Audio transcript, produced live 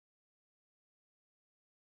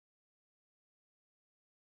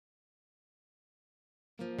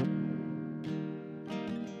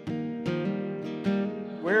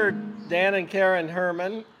We're Dan and Karen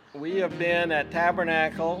Herman. We have been at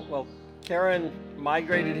Tabernacle. Well, Karen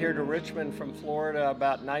migrated here to Richmond from Florida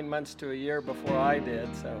about 9 months to a year before I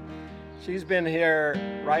did. So she's been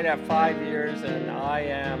here right at 5 years, and I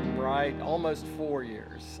am right almost 4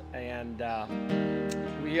 years. And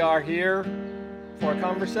we are here for a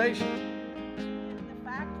conversation. The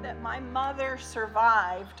fact that my mother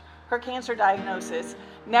survived her cancer diagnosis,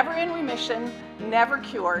 never in remission, never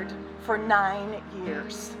cured, for 9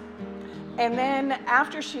 years. And then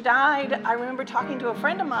after she died, I remember talking to a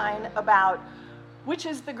friend of mine about which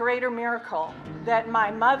is the greater miracle, that my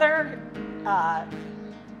mother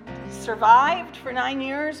survived for 9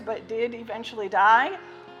 years but did eventually die,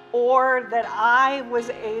 or that I was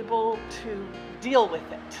able to deal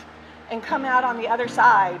with it and come out on the other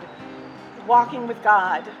side walking with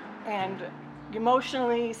God and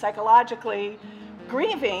emotionally, psychologically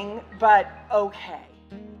grieving, but okay.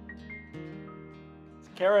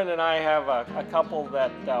 Karen and I have a couple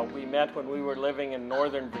that we met when we were living in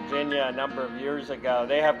Northern Virginia a number of years ago.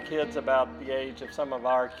 They have kids about the age of some of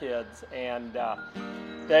our kids, and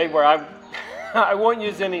they were, I won't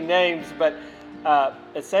use any names, but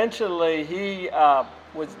essentially he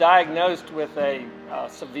was diagnosed with a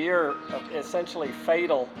severe, essentially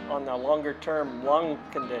fatal on the longer term lung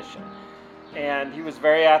condition. And he was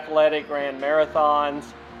very athletic, ran marathons,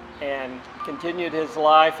 and continued his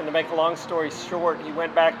life. And to make a long story short, he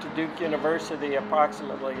went back to Duke University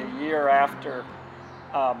approximately a year after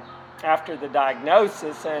the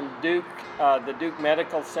diagnosis, and the Duke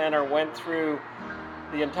Medical Center went through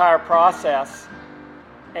the entire process.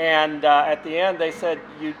 And at the end, they said,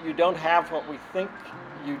 you don't have what we think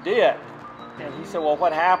you did. And he said, well,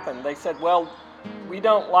 what happened? They said, well, we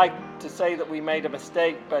don't like to say that we made a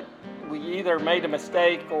mistake, but we either made a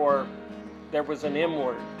mistake or there was an M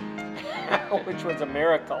word, which was a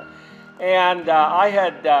miracle. And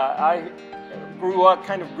I grew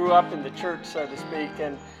up in the church, so to speak,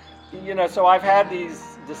 and so I've had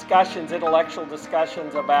these discussions, intellectual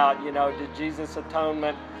discussions about, did Jesus'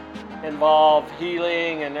 atonement involve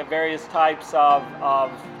healing and various types of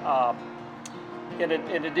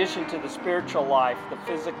in addition to the spiritual life,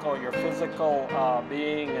 your physical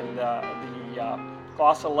being, and the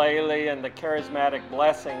glossolalia and the charismatic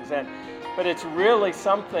blessings, but it's really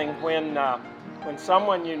something when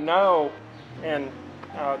someone and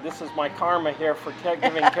this is my karma here for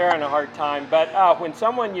giving Karen a hard time, but when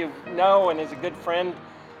someone and is a good friend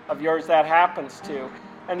of yours, that happens to.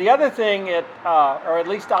 And the other thing, or at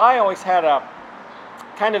least I always had a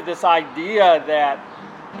kind of this idea that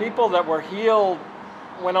people that were healed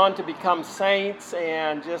went on to become saints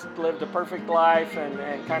and just lived a perfect life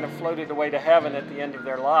and kind of floated away to heaven at the end of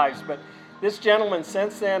their lives. But this gentleman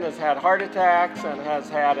since then has had heart attacks and has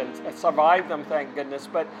had and survived them, thank goodness.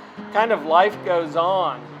 But kind of life goes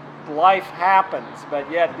on. Life happens. But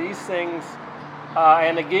yet these things,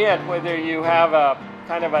 and again, whether you have a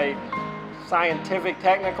kind of a scientific,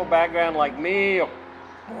 technical background like me,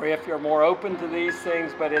 or if you're more open to these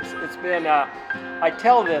things, but it's been, I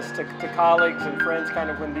tell this to colleagues and friends kind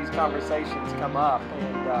of when these conversations come up,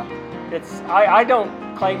 and I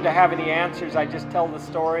don't claim to have any answers, I just tell the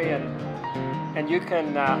story, and you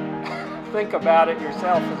can think about it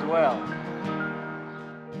yourself as well.